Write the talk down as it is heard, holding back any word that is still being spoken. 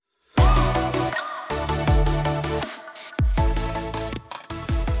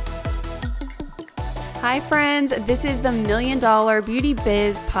Hi friends, this is the Million Dollar Beauty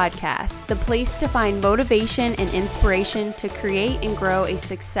Biz Podcast, the place to find motivation and inspiration to create and grow a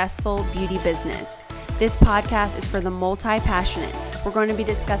successful beauty business. This podcast is for the multi-passionate. We're going to be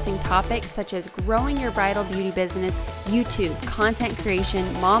discussing topics such as growing your bridal beauty business, YouTube, content creation,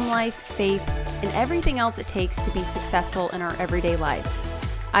 mom life, faith, and everything else it takes to be successful in our everyday lives.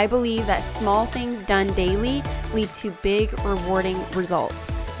 I believe that small things done daily lead to big, rewarding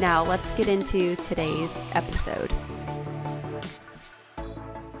results. Now, let's get into today's episode.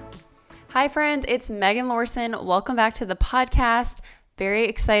 Hi, friends. It's Megan Lorson. Welcome back to the podcast. Very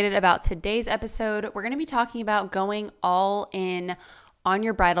excited about today's episode. We're going to be talking about going all in on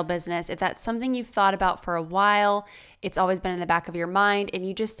your bridal business. If that's something you've thought about for a while, it's always been in the back of your mind, and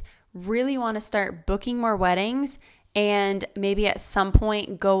you just really want to start booking more weddings and maybe at some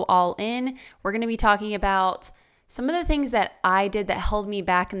point go all in. We're going to be talking about some of the things that I did that held me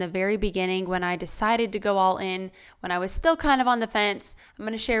back in the very beginning when I decided to go all in, when I was still kind of on the fence. I'm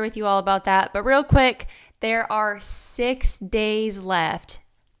going to share with you all about that. But real quick, there are 6 days left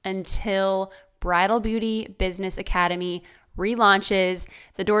until Bridal Beauty Business Academy relaunches.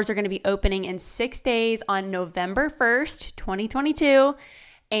 The doors are going to be opening in 6 days on November 1st, 2022.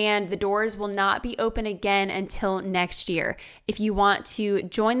 And the doors will not be open again until next year. If you want to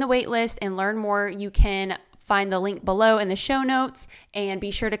join the wait list and learn more, you can find the link below in the show notes and be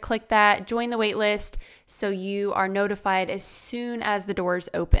sure to click that, join the wait list so you are notified as soon as the doors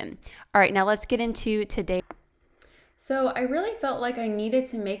open. All right, now let's get into today. So I really felt like I needed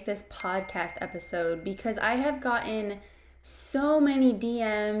to make this podcast episode because I have gotten so many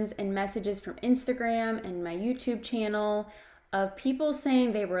DMs and messages from Instagram and my YouTube channel of people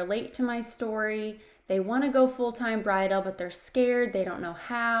saying they relate to my story. They want to go full-time bridal, but they're scared. They don't know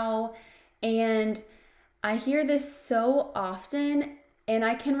how. And I hear this so often, and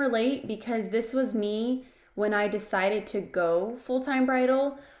I can relate because this was me when I decided to go full-time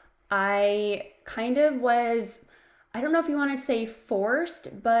bridal. I kind of was, I don't know if you want to say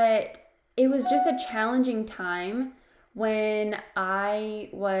forced, but it was just a challenging time when I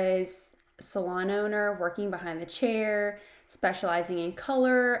was a salon owner, working behind the chair, specializing in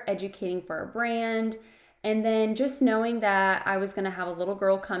color, educating for a brand, and then just knowing that I was going to have a little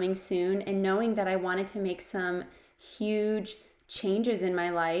girl coming soon and knowing that I wanted to make some huge changes in my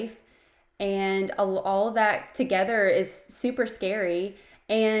life. And all of that together is super scary.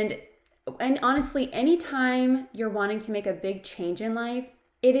 And honestly, anytime you're wanting to make a big change in life,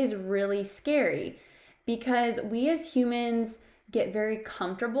 it is really scary because we as humans get very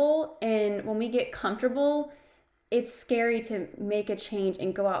comfortable. And when we get comfortable, it's scary to make a change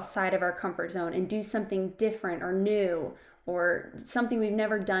and go outside of our comfort zone and do something different or new or something we've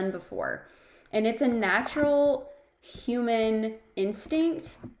never done before. And it's a natural human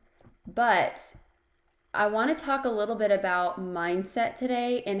instinct, but I want to talk a little bit about mindset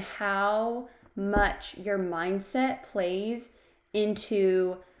today and how much your mindset plays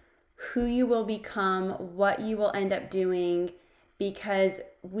into who you will become, what you will end up doing, because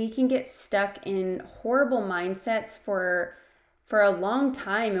we can get stuck in horrible mindsets for a long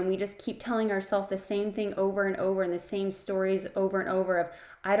time, and we just keep telling ourselves the same thing over and over and the same stories over and over of,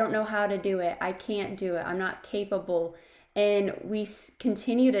 I don't know how to do it, I can't do it, I'm not capable. And we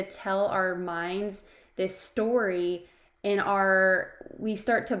continue to tell our minds this story and we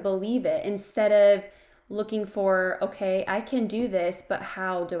start to believe it instead of looking for, okay, I can do this, but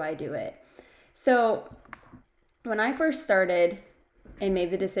how do I do it? So when I first started and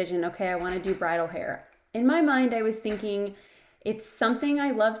made the decision, okay, I want to do bridal hair, in my mind, I was thinking, it's something I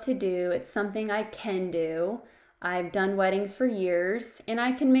love to do. It's something I can do. I've done weddings for years and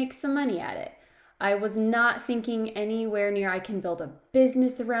I can make some money at it. I was not thinking anywhere near I can build a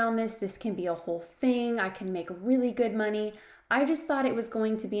business around this. This can be a whole thing. I can make really good money. I just thought it was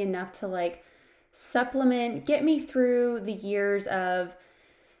going to be enough to supplement, get me through the years of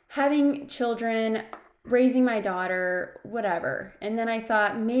having children, raising my daughter, whatever. And then I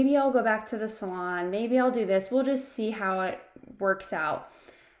thought, maybe I'll go back to the salon. Maybe I'll do this. We'll just see how it works out.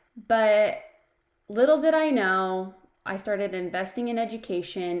 But little did I know, I started investing in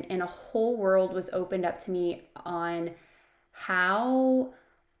education and a whole world was opened up to me on how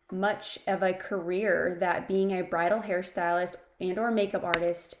much of a career that being a bridal hairstylist and or makeup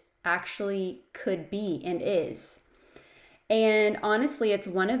artist actually could be and is. And honestly, it's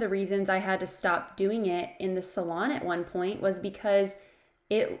one of the reasons I had to stop doing it in the salon at one point was because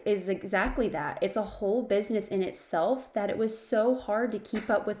it is exactly that. It's a whole business in itself that it was so hard to keep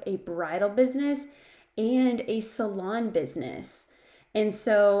up with a bridal business and a salon business. And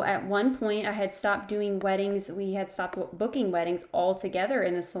so at one point I had stopped doing weddings. We had stopped booking weddings altogether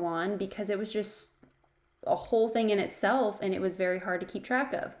in the salon because it was just a whole thing in itself, and it was very hard to keep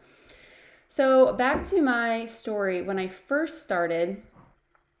track of. So back to my story. When I first started,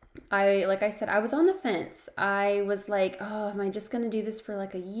 like I said, I was on the fence. I was like, oh, am I just going to do this for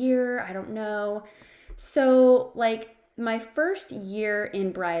like a year? I don't know. So like my first year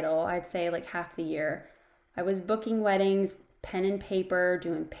in bridal, I'd say like half the year, I was booking weddings, pen and paper,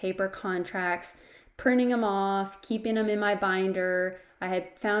 doing paper contracts, printing them off, keeping them in my binder. I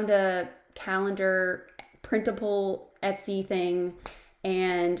had found a calendar printable Etsy thing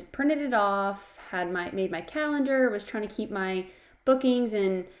and printed it off, made my calendar, was trying to keep my bookings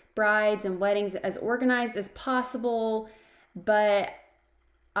and brides and weddings as organized as possible. But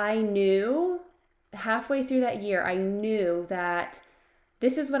I knew halfway through that year, I knew that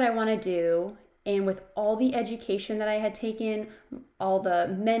this is what I want to do. And with all the education that I had taken, all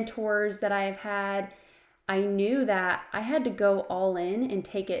the mentors that I have had, I knew that I had to go all in and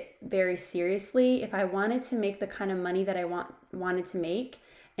take it very seriously if I wanted to make the kind of money that I wanted to make.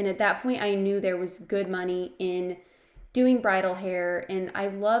 And at that point, I knew there was good money in doing bridal hair, and I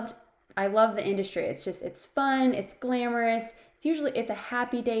love the industry. It's fun, it's glamorous. It's a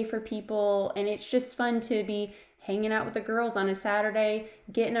happy day for people, and it's just fun to be hanging out with the girls on a Saturday,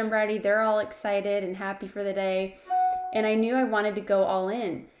 getting them ready. They're all excited and happy for the day. And I knew I wanted to go all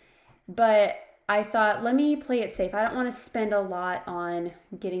in. But I thought, let me play it safe. I don't want to spend a lot on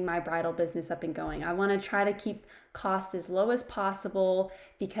getting my bridal business up and going. I want to try to keep costs as low as possible,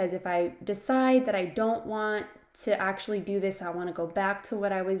 because if I decide that I don't want to actually do this, I want to go back to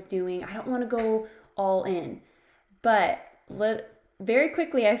what I was doing. I don't want to go all in. But very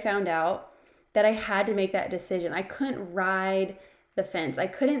quickly I found out that I had to make that decision. I couldn't ride the fence. I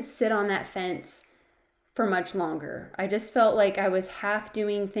couldn't sit on that fence for much longer. I just felt like I was half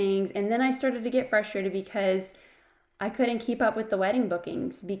doing things. And then I started to get frustrated because I couldn't keep up with the wedding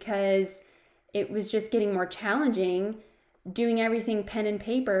bookings, because it was just getting more challenging doing everything pen and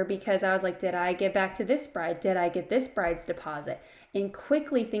paper, because I was like, did I get back to this bride? Did I get this bride's deposit? And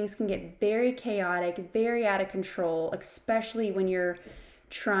quickly things can get very chaotic, very out of control, especially when you're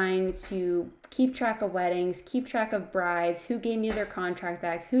trying to keep track of weddings, keep track of brides, who gave me their contract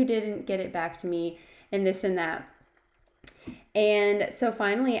back, who didn't get it back to me, and this and that. And so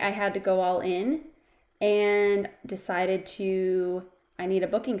finally I had to go all in and decided I need a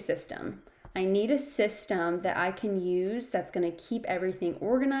booking system. I need a system that I can use that's going to keep everything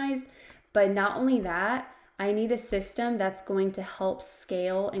organized. But not only that, I need a system that's going to help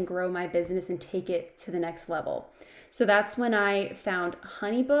scale and grow my business and take it to the next level. So that's when I found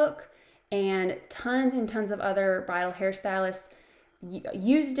HoneyBook, and tons and tons of other bridal hairstylists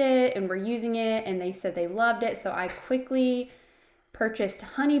used it and were using it, and they said they loved it. So I quickly purchased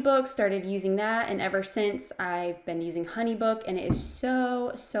HoneyBook, started using that, and ever since I've been using HoneyBook, and it is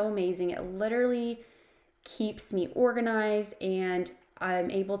so amazing. It literally keeps me organized, and I'm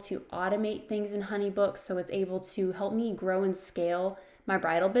able to automate things in HoneyBook, so it's able to help me grow and scale my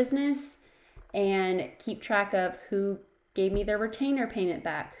bridal business and keep track of who gave me their retainer payment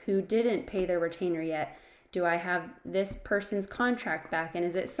back, who didn't pay their retainer yet. Do I have this person's contract back, and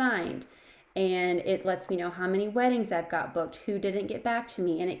is it signed? And it lets me know how many weddings I've got booked, who didn't get back to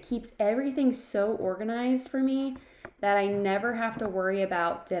me. And it keeps everything so organized for me that I never have to worry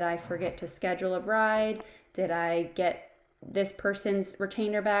about, did I forget to schedule a bride? Did I get this person's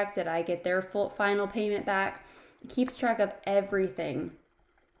retainer back? Did I get their final payment back? It keeps track of everything.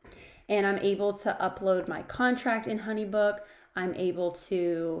 And I'm able to upload my contract in HoneyBook. I'm able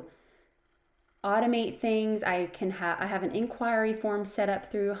to automate things. I have an inquiry form set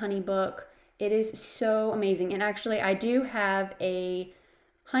up through HoneyBook. It is so amazing. And actually, I do have a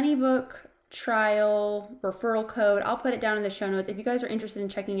HoneyBook trial referral code. I'll put it down in the show notes. If you guys are interested in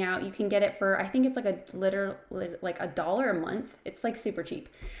checking out, you can get it for, I think it's like $1 a month. It's like super cheap.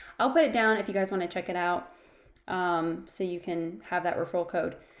 I'll put it down if you guys want to check it out, so you can have that referral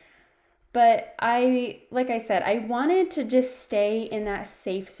code. But like I said, I wanted to just stay in that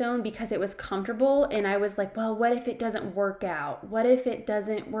safe zone because it was comfortable. And I was like, well, what if it doesn't work out? What if it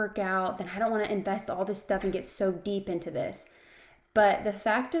doesn't work out? Then I don't want to invest all this stuff and get so deep into this. But the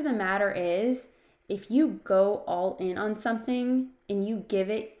fact of the matter is, if you go all in on something and you give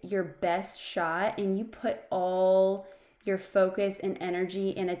it your best shot and you put all your focus and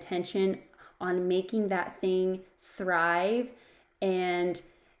energy and attention on making that thing thrive and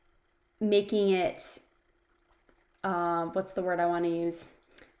making it, what's the word I want to use?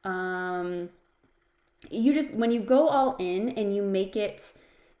 When you go all in and you make it,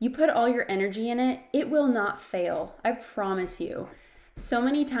 you put all your energy in it, it will not fail. I promise you. So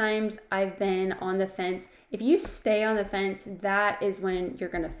many times I've been on the fence. If you stay on the fence, that is when you're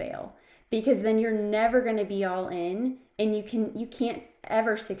going to fail, because then you're never going to be all in, and you can't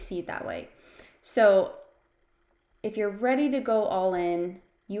ever succeed that way. So if you're ready to go all in,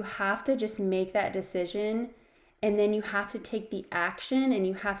 you have to just make that decision, and then you have to take the action and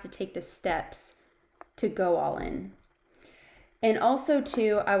you have to take the steps to go all in. And also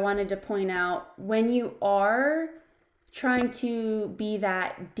too, I wanted to point out, when you are trying to be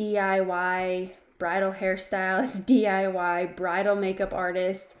that DIY bridal hairstylist, DIY bridal makeup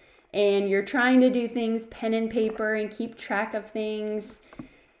artist, and you're trying to do things pen and paper and keep track of things,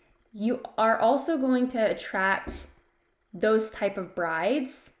 you are also going to attract those type of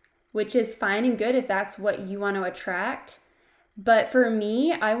brides, which is fine and good if that's what you want to attract. But for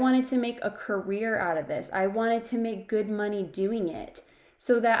me, I wanted to make a career out of this. I wanted to make good money doing it,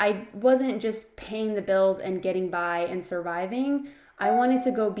 so that I wasn't just paying the bills and getting by and surviving. I wanted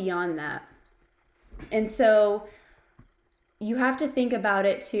to go beyond that. And so you have to think about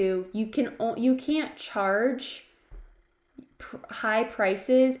it too. You can't charge high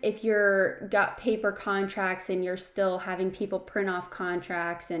prices if you're got paper contracts and you're still having people print off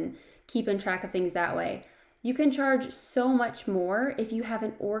contracts and keeping track of things that way. You can charge so much more if you have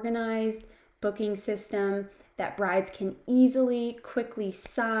an organized booking system that brides can easily, quickly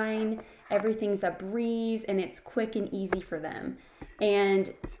sign. Everything's a breeze and it's quick and easy for them.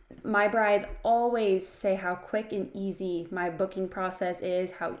 And my brides always say how quick and easy my booking process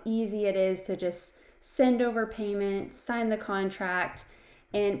is, how easy it is to just send over payment, sign the contract,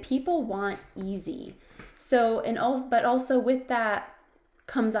 and people want easy. So, but also with that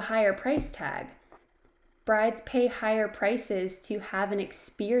comes a higher price tag. Brides pay higher prices to have an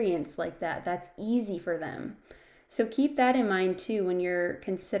experience like that. That's easy for them. So keep that in mind too when you're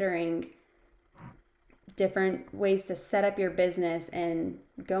considering different ways to set up your business and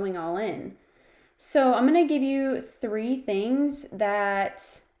going all in. So I'm going to give you 3 things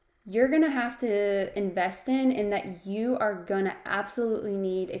that you're going to have to invest in and that you are going to absolutely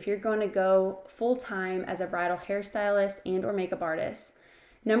need if you're going to go full-time as a bridal hairstylist and or makeup artist.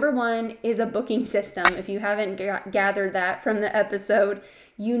 Number 1 is a booking system. If you haven't gathered that from the episode,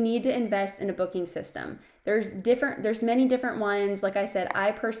 you need to invest in a booking system. There's many different ones. Like I said,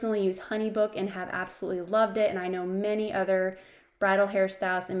 I personally use Honeybook and have absolutely loved it. And I know many other bridal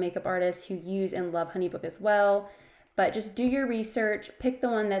hairstylists and makeup artists who use and love Honeybook as well. But just do your research, pick the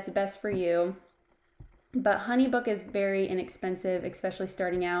one that's best for you. But Honeybook is very inexpensive, especially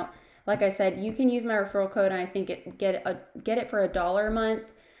starting out. Like I said, you can use my referral code, and I think get it for $1 a month.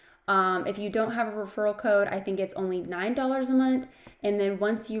 If you don't have a referral code, I think it's only $9 a month. And then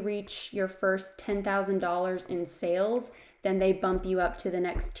once you reach your first $10,000 in sales, then they bump you up to the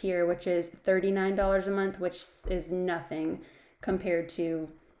next tier, which is $39 a month, which is nothing compared to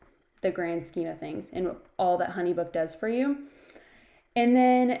the grand scheme of things and all that Honeybook does for you. And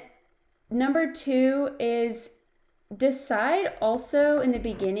then number 2 is decide also in the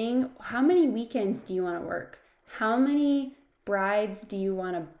beginning, how many weekends do you want to work? How many brides do you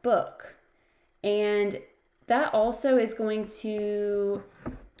want to book? And that also is going to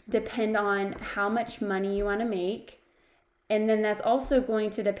depend on how much money you want to make. And then that's also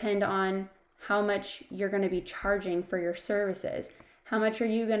going to depend on how much you're going to be charging for your services. How much are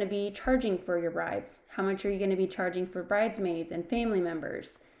you going to be charging for your brides? How much are you going to be charging for bridesmaids and family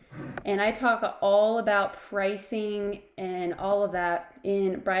members? And I talk all about pricing and all of that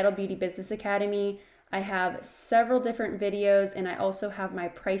in Bridal Beauty Business Academy. I have several different videos, and I also have my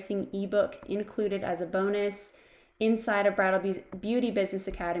pricing ebook included as a bonus inside of Bridal Beauty Business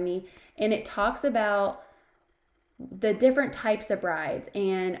Academy. And it talks about the different types of brides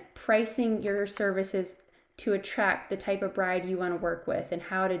and pricing your services to attract the type of bride you want to work with and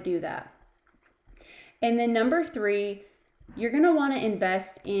how to do that. And then number 3, you're going to want to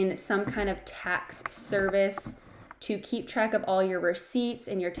invest in some kind of tax service to keep track of all your receipts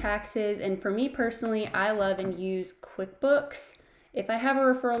and your taxes. And for me personally, I love and use QuickBooks. If I have a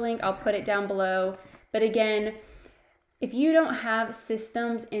referral link, I'll put it down below. But again, if you don't have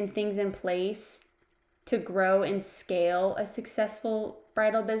systems and things in place to grow and scale a successful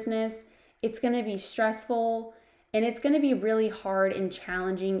bridal business, it's going to be stressful, and it's going to be really hard and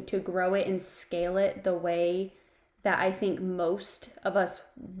challenging to grow it and scale it the way that I think most of us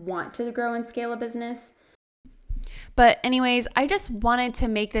want to grow and scale a business. But anyways, I just wanted to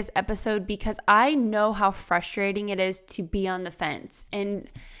make this episode because I know how frustrating it is to be on the fence and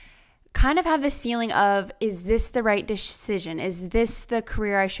kind of have this feeling of, is this the right decision? Is this the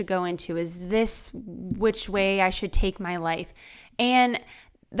career I should go into? Is this which way I should take my life? And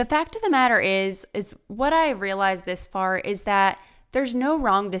the fact of the matter is what I realized this far is that there's no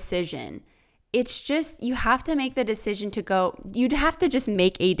wrong decision. it's just, you have to make the decision to go. You'd have to just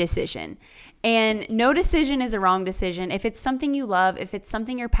make a decision. And no decision is a wrong decision. If it's something you love, if it's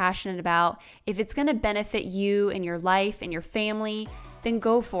something you're passionate about, if it's going to benefit you and your life and your family, then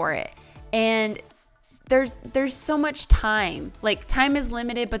go for it. And there's so much time. Like, time is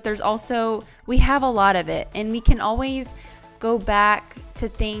limited, but we have a lot of it. And we can always go back to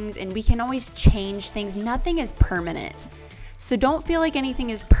things and we can always change things. Nothing is permanent. So don't feel like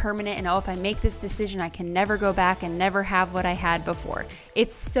anything is permanent and, if I make this decision, I can never go back and never have what I had before.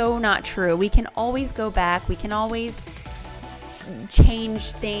 It's so not true. We can always go back. We can always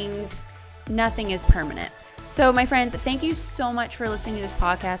change things. Nothing is permanent. So my friends, thank you so much for listening to this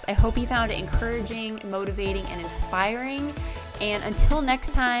podcast. I hope you found it encouraging, motivating, and inspiring. And until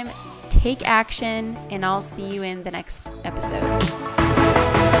next time, take action, and I'll see you in the next episode.